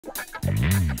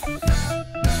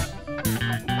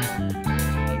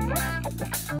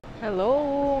Hello!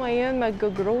 Ngayon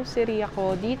mag-grocery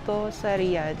ako dito sa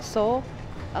Riyadh. So,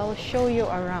 I'll show you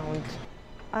around.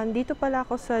 Andito pala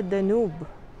ako sa Danube.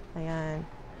 Ayan.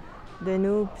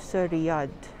 Danube sa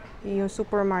Riyadh. Yung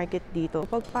supermarket dito.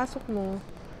 Pagpasok mo,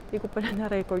 hindi ko pala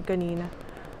na-record kanina.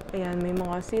 Ayan, may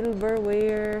mga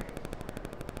silverware,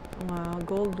 mga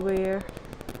goldware.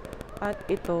 At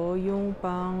ito, yung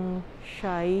pang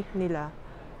chai nila,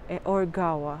 or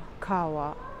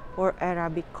kawa, or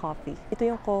Arabic coffee. Ito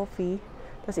yung coffee,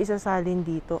 tapos isasalin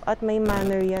dito. At may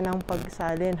manner yan ang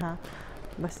pagsalin, ha?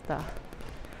 Basta.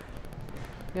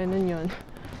 Ganun yun.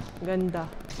 Ganda.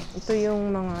 Ito yung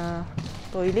mga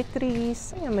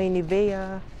toiletries. Ayan, may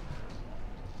Nivea.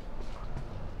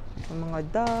 Mga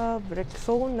Dove,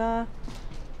 Rexona.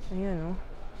 Ayan, oh.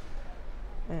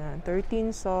 Ayan,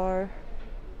 13 SAR.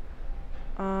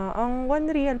 Ang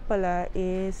 1 real pala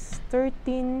is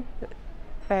 13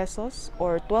 pesos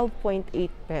or 12.8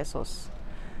 pesos.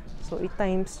 So,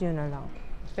 i-times nyo na lang.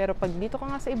 Pero pag dito ka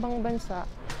nga sa ibang bansa,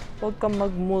 huwag kang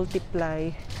mag-multiply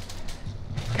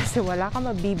kasi wala ka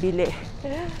mabibili.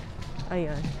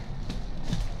 Ayan.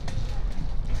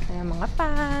 Ayan, mga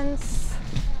pants.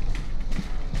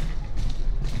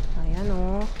 Ayan,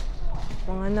 oh.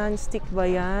 Mga non-stick ba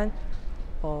yan?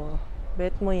 Oh.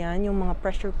 Bet mo yan, yung mga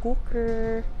pressure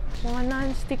cooker. Mga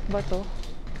non-stick ba to?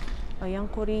 Ayan,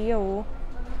 Korea, oh.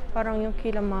 Parang yung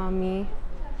kila mami.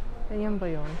 Ayan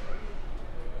ba yun?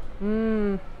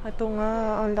 Ito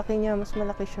nga, ang laki niya. Mas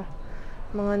malaki siya.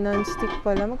 Mga non-stick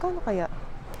pala. Magkano kaya?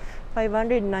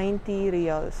 590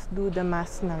 reals. Do the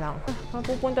math na lang.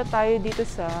 Mapupunta tayo dito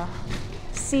sa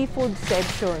seafood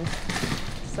section.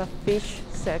 Sa fish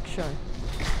section.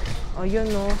 O,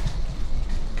 yun, no.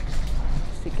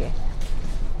 Sige.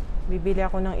 Bibili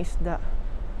ako ng isda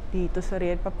dito sa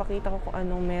Riyadh. Papakita ko kung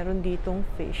anong meron ditong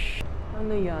fish.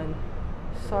 Ano yan?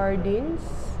 Sardines?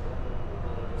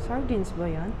 Sardines ba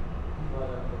yan?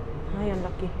 Ay, ang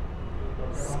laki.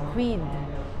 Squid.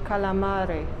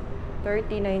 Calamare.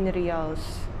 39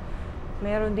 reals.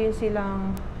 Meron din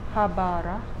silang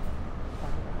habara.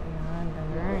 Ayan,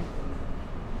 ganun.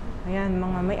 Ayan,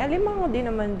 mga may alimango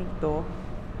din naman dito.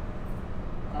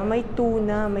 May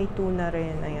tuna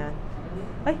rin. Ayan.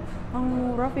 Ay, ang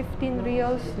mura, 15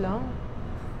 reals lang.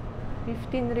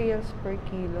 15 reals per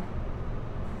kilo.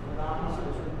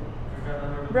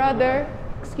 Brother,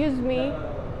 excuse me,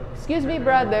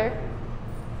 brother.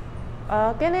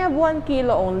 Can I have 1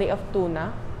 kilo only of tuna?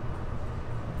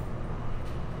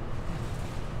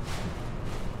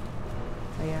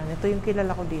 Ayan, ito yung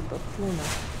kilala ko dito, tuna.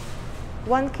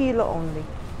 1 kilo only.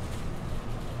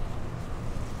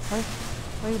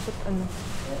 Ay, ba't ano?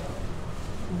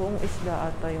 Buong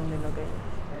isda ata yung nilagay.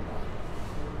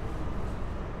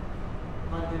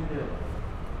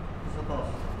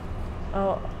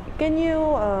 Can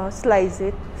you slice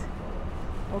it?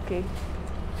 Okay.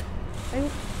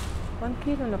 Ay, 1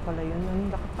 kilo na pala yun.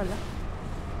 Ang laki pala.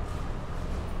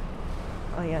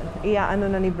 Ayan.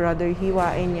 Iaano na ni brother.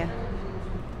 Hiwain niya.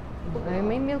 Ay,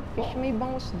 may milkfish. May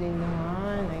bangus din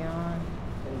naman. Ayan.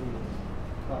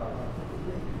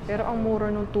 Pero ang mura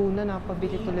ng tuna,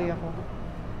 napabili tuloy ako.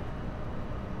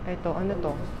 Ito, ano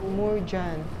to?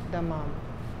 Murjan Damam.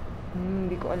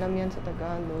 Hindi ko alam yan sa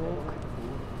Tagalog.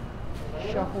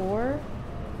 Shahor.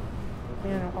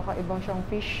 Ayan, kakaibang siyang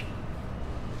fish.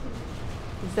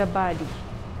 Zabadi.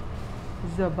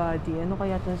 Ano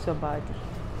kaya itong zabadi?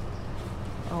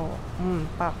 Oh,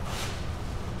 pak.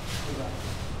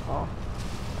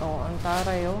 Ang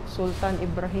taray, oh. Sultan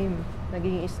Ibrahim.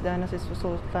 Naging isda na si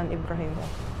Sultan Ibrahim, oh.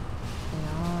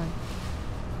 Ayan.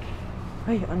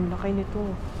 Ay, ang laki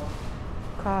nito.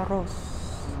 Karos.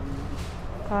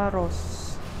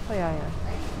 Kaya yan.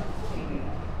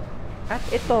 At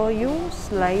ito, yung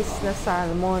slice na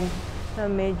salmon na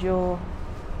medyo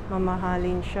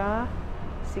mamahalin siya.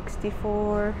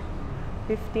 64,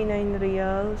 59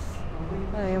 reals.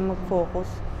 Ayaw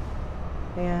mag-focus.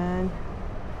 Ayan.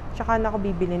 Tsaka na ako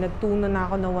bibili. Nagtuna na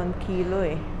ako na 1 kilo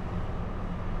eh.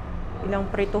 Ilang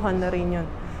prituhan na rin yun.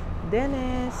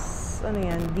 Dennis. Ano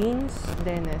yan? Beans,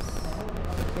 Dennis.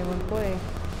 Ewan ko eh.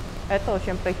 Eto,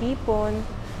 syempre hipon.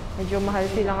 Medyo mahal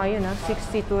sila ngayon ha.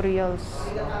 62 reals.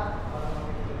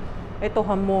 Ito,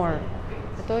 hamor.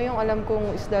 Ito yung alam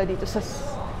kong isda dito sa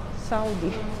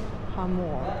Saudi.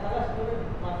 Hamor.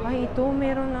 Ay, ito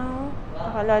meron na.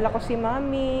 Nakalala ko si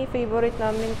Mami. Favorite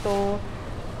namin to.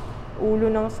 Ulo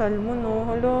ng salmon, no?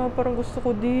 Hala, parang gusto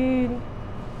ko din.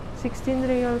 16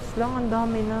 reals lang. Ang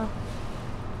dami na.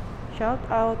 Shout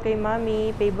out kay Mami.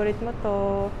 Favorite mo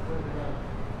to.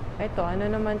 Ito, ano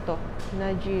naman to?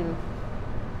 Najil.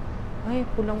 Ay,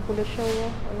 pulang-pula siya, oh.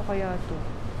 Ano kaya to?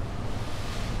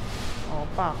 Oh,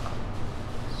 pak.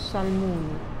 Salmon.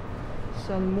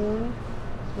 Salmon.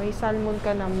 May salmon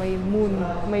ka na, may moon,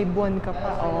 may buwan ka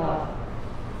pa. Oh.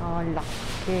 Oh,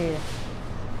 laki.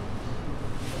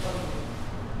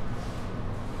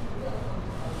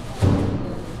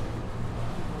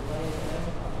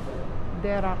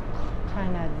 Derak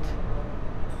Canad.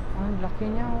 Ang laki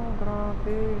niya, oh.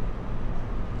 Grabe.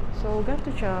 So, ganito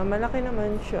siya. Malaki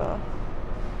naman siya.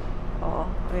 Oh,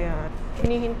 ayan.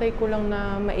 Hinihintay ko lang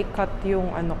na maikat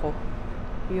yung ano ko.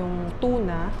 Yung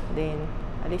tuna. Then,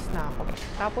 alis na ako.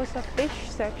 Tapos sa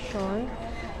fish section,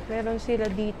 meron sila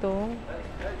ditong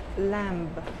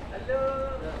lamb.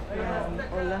 Lamb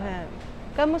o lamb.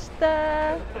 Kamusta?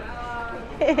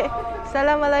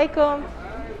 Assalamualaikum.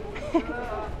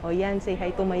 O yan, say hi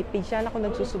to my page. Yan ako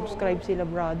nagsusubscribe sila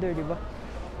brother, di ba?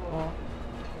 O.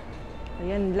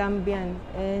 Ayan, lamb yan.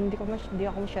 And di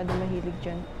ako masyado mahilig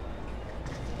dyan.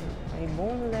 May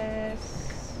boneless.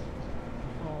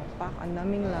 O, pak, ang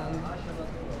daming lamb.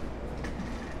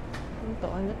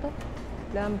 Ano to?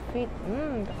 Lamb feet.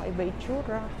 Kakaiba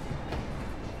itsura.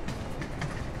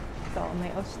 Ito,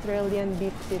 may Australian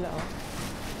beef sila, oh.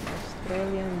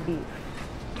 Australian beef.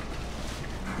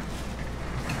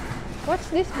 What's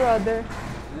this, brother?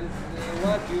 This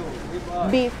what you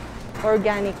Beef.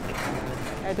 Organic.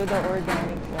 Ito daw,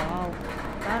 organic. Wow.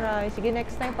 Taray. Sige,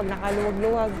 next time, pag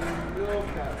nakaluwag-luwag.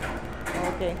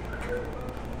 Okay.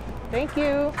 Thank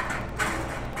you.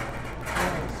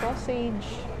 Ayan, sausage.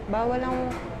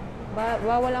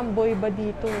 Bawal ang boy ba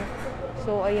dito.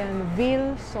 So, ayan,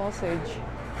 veal sausage.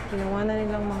 Ginawa na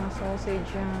nilang mga sausage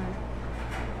yan.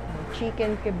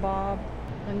 Chicken kebab.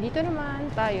 Nandito naman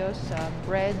tayo sa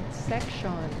bread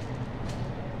section.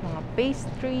 Mga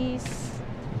pastries.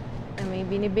 May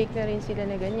binibake na rin sila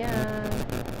na ganyan.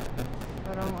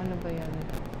 Parang ano ba yan?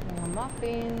 Mga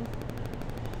muffin.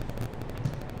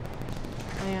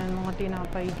 Ayan, mga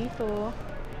tinapay dito.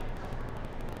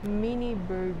 Mini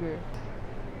burger.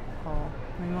 Oh,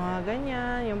 may mga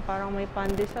ganyan. Yung parang may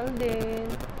pandesal din.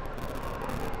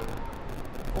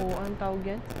 Oh, ang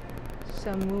tawag yan?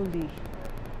 Samuli.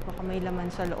 Baka may laman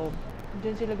sa loob.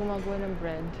 Diyan sila gumagawa ng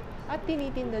bread. At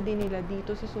tinitinda din nila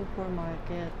dito sa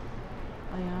supermarket.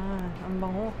 Ayan, ang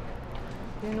bango.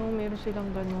 Yan o, meron silang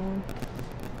ganun.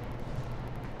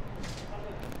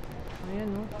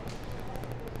 Ayan o.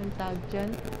 Ang tag dyan.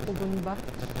 Pugon ba?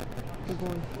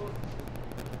 Pugon.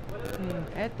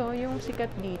 Ito yung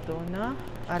sikat dito na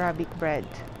Arabic bread.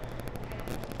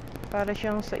 Para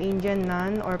siyang sa Indian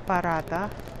naan or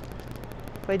paratha.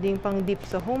 Pwedeng pang dip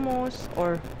sa hummus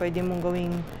or pwede mong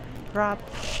gawing wrap.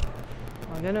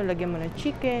 O, ganun, lagyan mo ng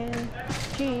chicken,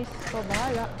 cheese,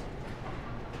 bahala.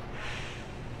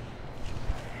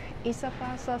 Isa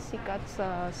pa sa sikat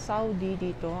sa Saudi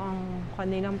dito, ang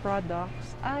kanilang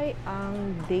products ay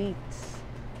ang dates.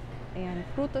 Ayan,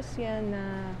 prutas yan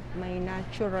na may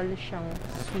natural siyang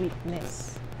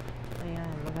sweetness.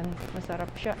 Ayan, masarap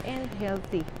siya and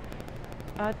healthy.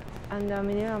 At ang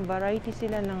dami nila, variety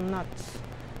sila ng nuts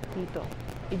dito.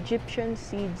 Egyptian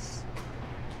seeds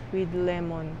with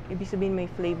lemon. Ibig sabihin may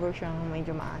flavor siyang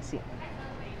medyo maasim.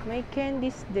 May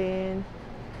candies din.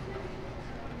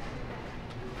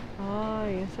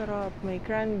 Ay, sarap. May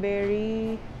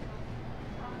cranberry,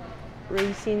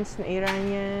 raisins na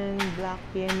Iranian, black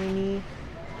Yemeni.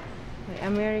 May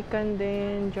American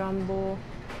din, jumbo.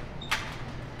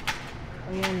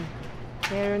 Ayan.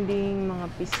 Meron ding mga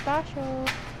pistachio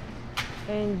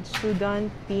and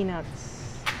Sudan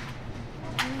peanuts.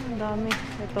 Ang dami.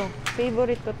 Ito,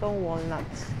 favorite ko tong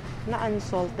walnuts na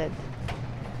unsalted.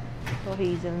 Ito,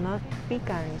 hazelnut,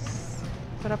 pecans.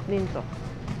 Sarap din to.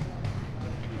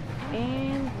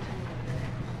 And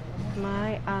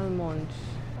may almonds.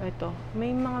 Ito,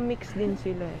 may mga mix din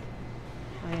sila eh.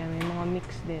 Ayan, may mga mix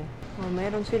din. Oh,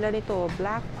 mayroon sila nito,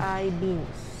 black eye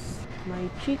beans. May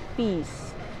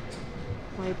chickpeas.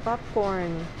 May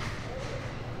popcorn.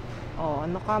 Oh,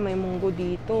 ano ka, may munggo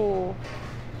dito.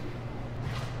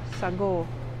 Sago.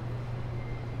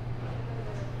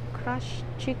 Crushed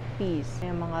chickpeas.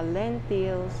 May mga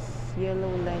lentils,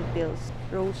 yellow lentils,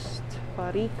 roast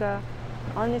paprika.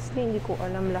 Honestly, hindi ko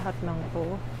alam lahat ng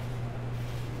to.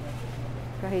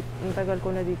 Kahit ang tagal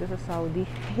ko na dito sa Saudi.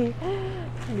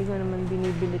 Hindi ko naman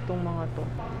binibili tong mga to.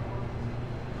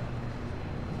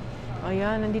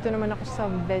 Ayan, nandito naman ako sa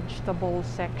vegetable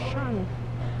section.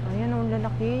 Ayan, ang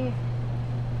lalaki.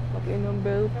 Laki ng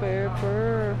bell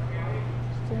pepper.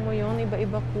 Gusto mo yun?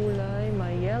 Iba-iba kulay.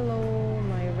 May yellow,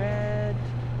 may red,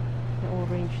 may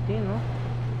orange din, no?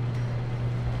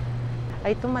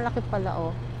 Ay, ito malaki pala,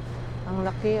 oh. Ang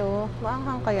laki, oh.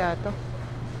 Maanghang kaya to?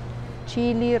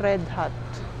 Chili red hot.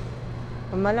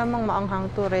 Malamang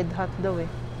maanghang to, red hot daw eh.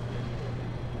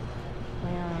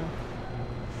 Ayan.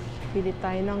 Pili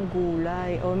tayo ng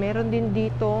gulay. O, meron din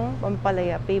ditong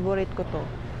pampalaya. Favorite ko to.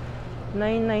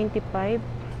 $9.95.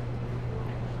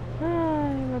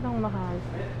 Ay, walang mahal.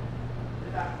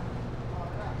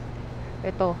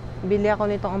 Ito, bili ako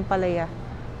nitong ampalaya.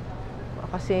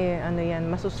 Kasi, ano yan,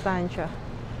 masustansya.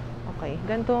 Okay,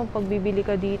 ganito, pag bibili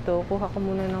ka dito, kuha ka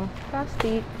muna ng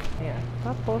plastic. Ayan.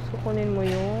 Tapos, kukunin mo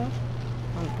yung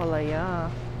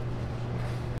ampalaya.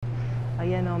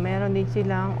 Ayan o, meron din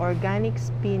silang organic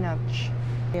spinach.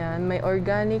 Ayan, may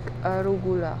organic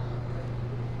arugula.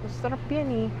 Masarap yan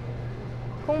eh.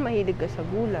 Kung mahilig ka sa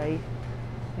gulay.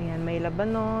 Ayan, may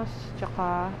labanos,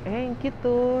 tsaka, yung cute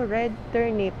to, red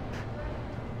turnip.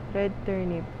 Red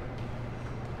turnip.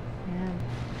 Ayan,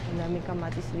 ang daming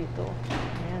kamatis dito.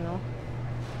 Ayan o.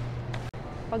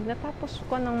 Pag natapos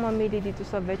ko nang mamili dito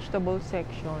sa vegetable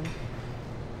section,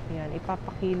 ayan,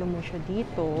 ipapakilo mo siya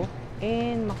dito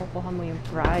and makukuha mo yung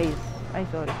price. Ay,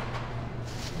 sorry.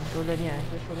 Tulad niyan.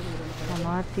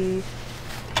 Kamatis.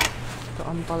 Ito,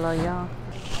 ampalaya.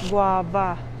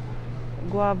 Guava.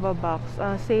 Guava box.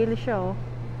 Sale siya, oh.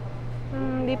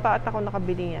 Hindi pa ata ako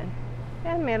nakabili yan.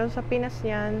 Yan, meron sa Pinas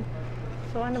yan.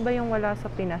 So, ano ba yung wala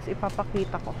sa Pinas?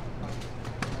 Ipapakita ko.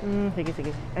 Sige,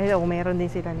 sige. Ay, meron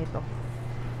din sila nito.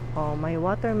 Oh, may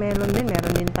watermelon din.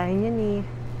 Meron din tayo niyan eh.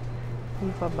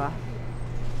 Ano pa ba?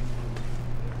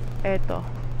 Eto.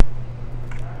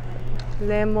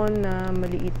 Lemon na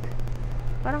maliit.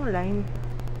 Parang lime.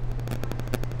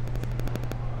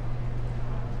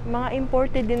 Mga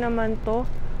imported din naman to.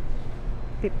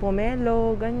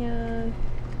 Pomelo, ganyan.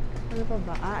 Ano pa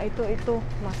ba? Ito.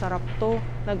 Masarap to.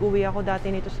 Nag-uwi ako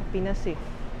dati nito sa Pinas eh.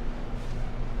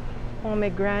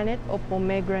 Pomegranate o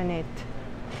pomegranate.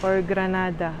 Or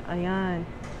granada. Ayan.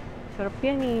 Sarap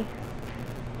yan eh.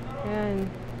 Ayan.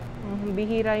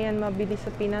 Bihira yan mabili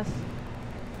sa Pinas.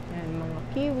 Ayan, mga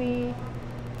kiwi.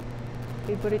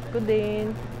 Favorite ko din.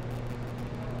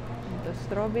 Ito,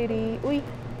 strawberry. Uy!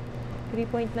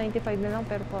 3.95 na lang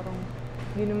pero parang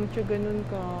hindi naman siya ganun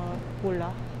ka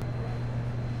pula.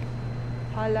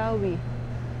 Halawi.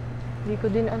 Hindi ko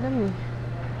din alam eh.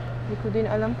 Hindi ko din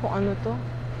alam kung ano to.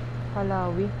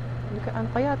 Halawi. Ano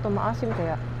kaya to? Maasim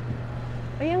kaya?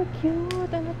 Ay, ang cute!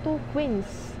 Ano to?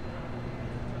 Queens.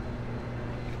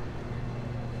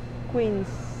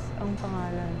 Queens ang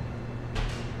pangalan.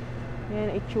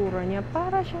 Yan, itsura niya.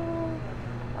 Para siyang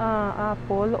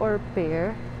apple or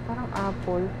pear. Parang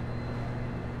apple.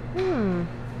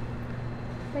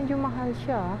 Medyo mahal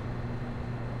siya.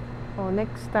 Oh,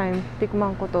 next time,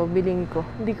 tikman ko to, biling ko.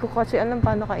 Hindi ko kasi alam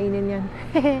paano kainin yan.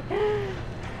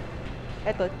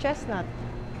 Eto, chestnut.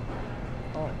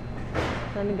 Oh.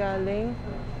 Saan galing?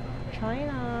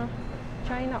 China.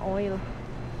 China oil.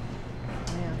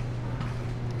 Ayan.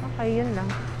 Okay, yun lang.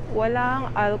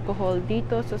 Walang alcohol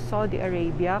dito sa Saudi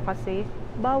Arabia kasi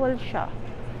bawal siya.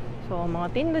 So, mga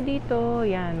tinda dito,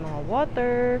 yan, mga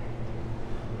water.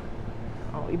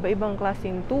 Oh, iba-ibang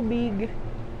klaseng tubig.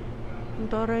 Ang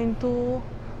taray to.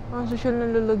 Ang social na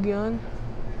lalagyan.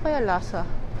 Kaya lasa.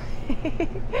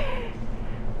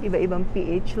 Iba-ibang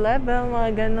pH level, mga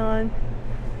ganon.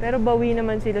 Pero bawi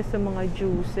naman sila sa mga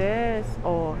juices.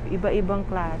 Oh, iba-ibang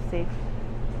klase.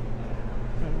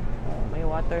 Oh, may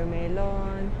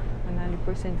watermelon.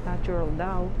 100% natural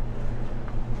daw.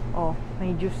 Oh,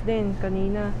 may juice din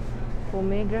kanina.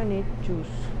 Pomegranate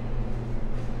juice.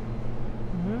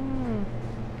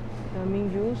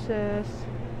 Daming juices.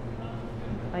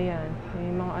 Ayan. May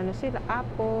mga ano sila.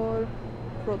 Apple.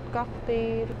 Fruit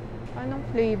cocktail. Anong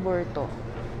flavor to?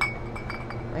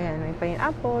 Ayan. May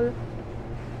pineapple.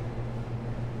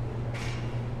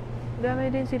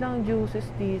 Dami din silang juices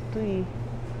dito eh.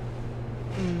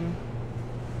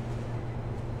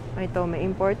 Ito. May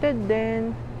imported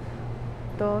din.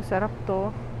 Ito. Sarap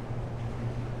to.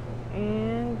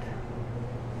 And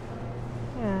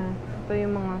ayan. Ito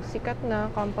yung mga sikat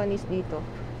na companies dito.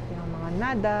 Yung mga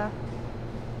Nada,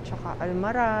 tsaka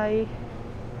Almaray,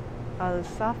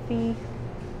 Al-Safi.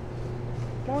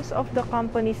 Most of the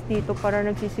companies dito para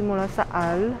nagsisimula sa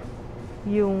Al,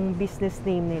 yung business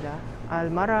name nila.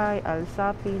 Almaray,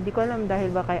 Al-Safi. Hindi ko alam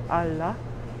dahil ba kay Allah.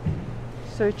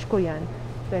 Search ko yan.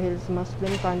 Dahil sa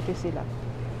Muslim country sila.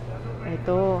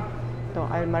 Ito. Ito,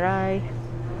 Almaray.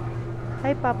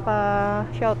 Hi, Papa.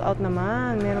 Shout out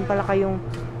naman. Meron pala kayong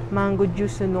mango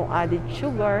juice na no added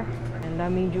sugar. Ang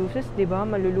daming juices, di ba?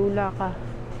 Malulula ka.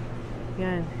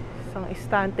 Yan. Isang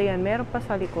istante yan. Meron pa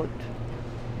sa likod.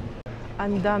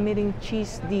 Ang dami ring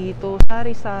cheese dito.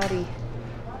 Sari-sari.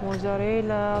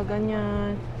 Mozzarella,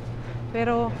 ganyan.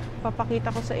 Pero,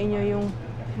 papakita ko sa inyo yung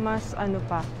mas ano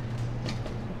pa,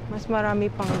 mas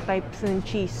marami pang types ng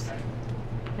cheese.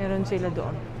 Meron sila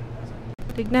doon.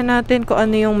 Tignan natin kung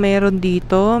ano yung meron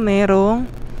dito. Merong,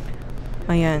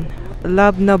 ayan,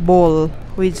 labna ball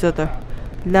with butter.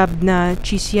 Labna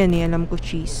cheese yan eh. Alam ko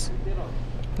cheese.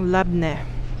 Labna.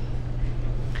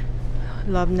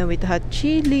 Labna with hot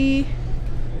chili.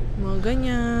 Mga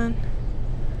ganyan.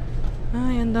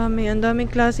 Ay, ang dami. Ang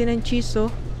daming klase ng cheese, oh.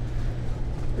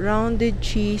 Rounded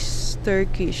cheese,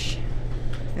 Turkish.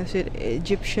 Kasi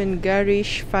Egyptian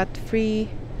garish,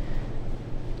 fat-free.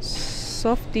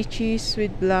 Softy cheese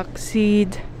with black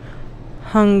seed.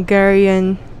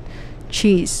 Hungarian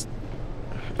cheese.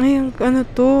 Ay, ano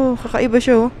to? Kakaiba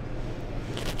siya, oh.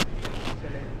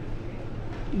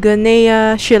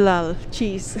 Ganea Shilal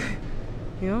cheese.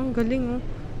 Yan, galing, oh.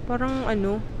 Parang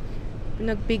ano,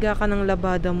 nagpiga ka ng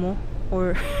labada mo.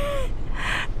 Or,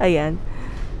 ayan.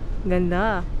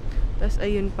 Ganda. Tapos,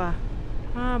 ayun pa.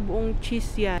 Buong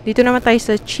cheese yan. Dito naman tayo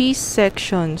sa cheese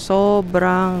section.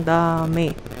 Sobrang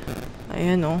dami.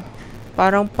 Ayan, oh.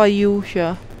 Parang pa-U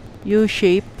siya.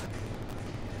 U-shape.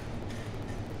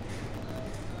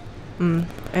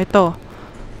 Eto.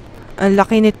 Ang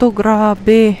laki nito.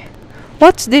 Grabe.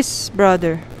 What's this,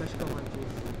 brother?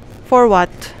 For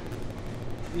what?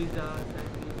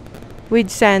 With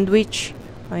sandwich.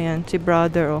 Ayan, si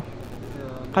brother, oh.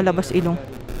 Kalabas ilong.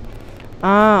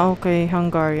 Okay.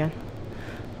 Hungarian.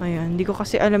 Ayan. Hindi ko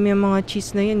kasi alam yung mga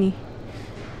cheese na yan, eh.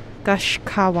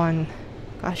 Kashkawan.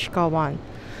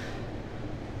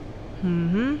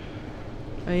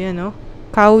 Ayan, oh.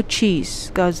 Cow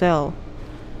cheese. Gazelle.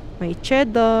 May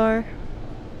cheddar.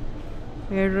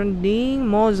 Meron ding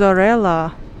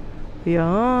mozzarella.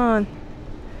 Ayan.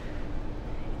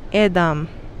 Edam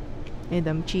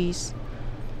cheese.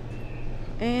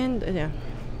 And, ayan.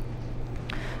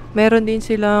 Meron din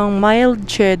silang mild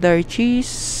cheddar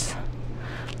cheese.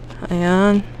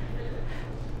 Ayan.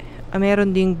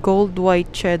 Meron din gold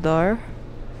white cheddar.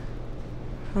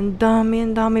 Ang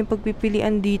dami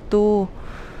pagpipilian dito.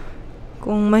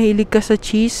 Kung mahilig ka sa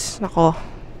cheese, nako.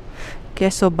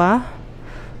 Keso ba?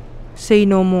 Say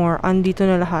no more. Andito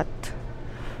na lahat.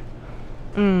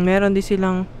 Meron din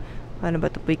silang, ano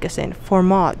ba ito po kasi?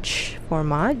 Formage,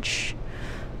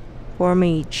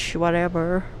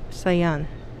 whatever. Sayan.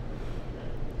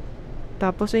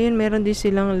 Tapos, ayun, meron din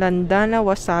silang landana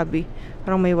wasabi.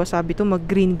 Parang may wasabi to,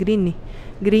 mag-green eh.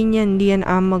 Green yan, hindi yan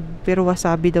amag, pero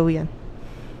wasabi daw yan.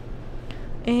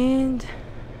 And,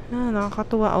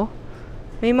 nakakatuwa, oh.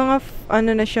 May mga,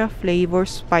 ano na siya,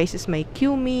 flavors, spices, may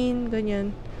cumin,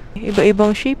 ganyan.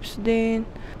 Iba-ibang shapes din.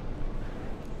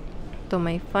 Ito,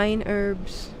 may fine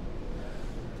herbs.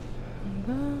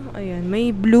 Ayan, may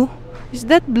blue. Is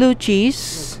that blue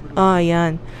cheese?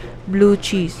 Ayan. Blue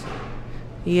cheese.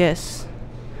 Yes.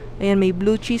 Ayan, may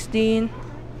blue cheese din.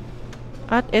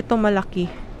 At ito malaki.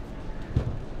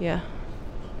 Yeah.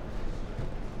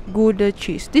 Gouda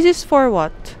cheese. This is for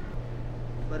what?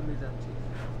 Parmesan cheese.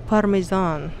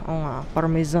 Parmesan. Oo nga,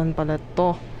 parmesan pala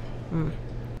to.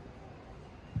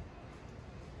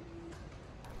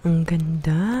 Ang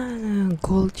ganda.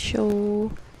 Gold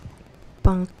show.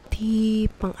 Pang tea,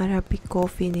 pang Arabic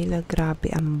coffee nila. Grabe,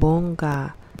 ang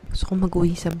bongga. Gusto ko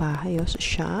mag-uwi sa bahay. O,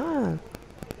 social.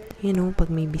 You know, pag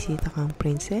may bisita kang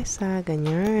prinsesa,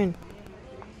 ganyan.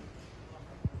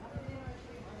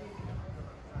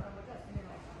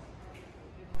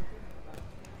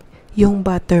 Yung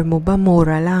butter mo ba,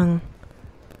 mura lang.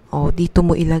 Dito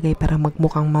mo ilagay para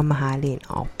magmukhang mamahalin.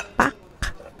 Pak!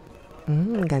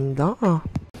 Ganda.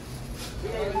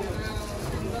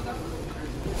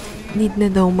 Need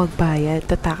na daw magbayad.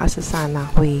 Tataka sa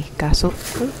sana ako eh. Kaso,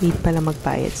 need pala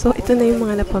magbayad. So, ito na yung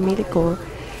mga napamili ko.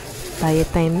 Bayad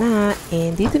time na.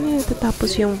 And dito na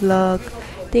natatapos yung vlog.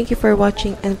 Thank you for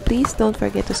watching. And please don't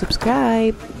forget to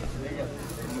subscribe.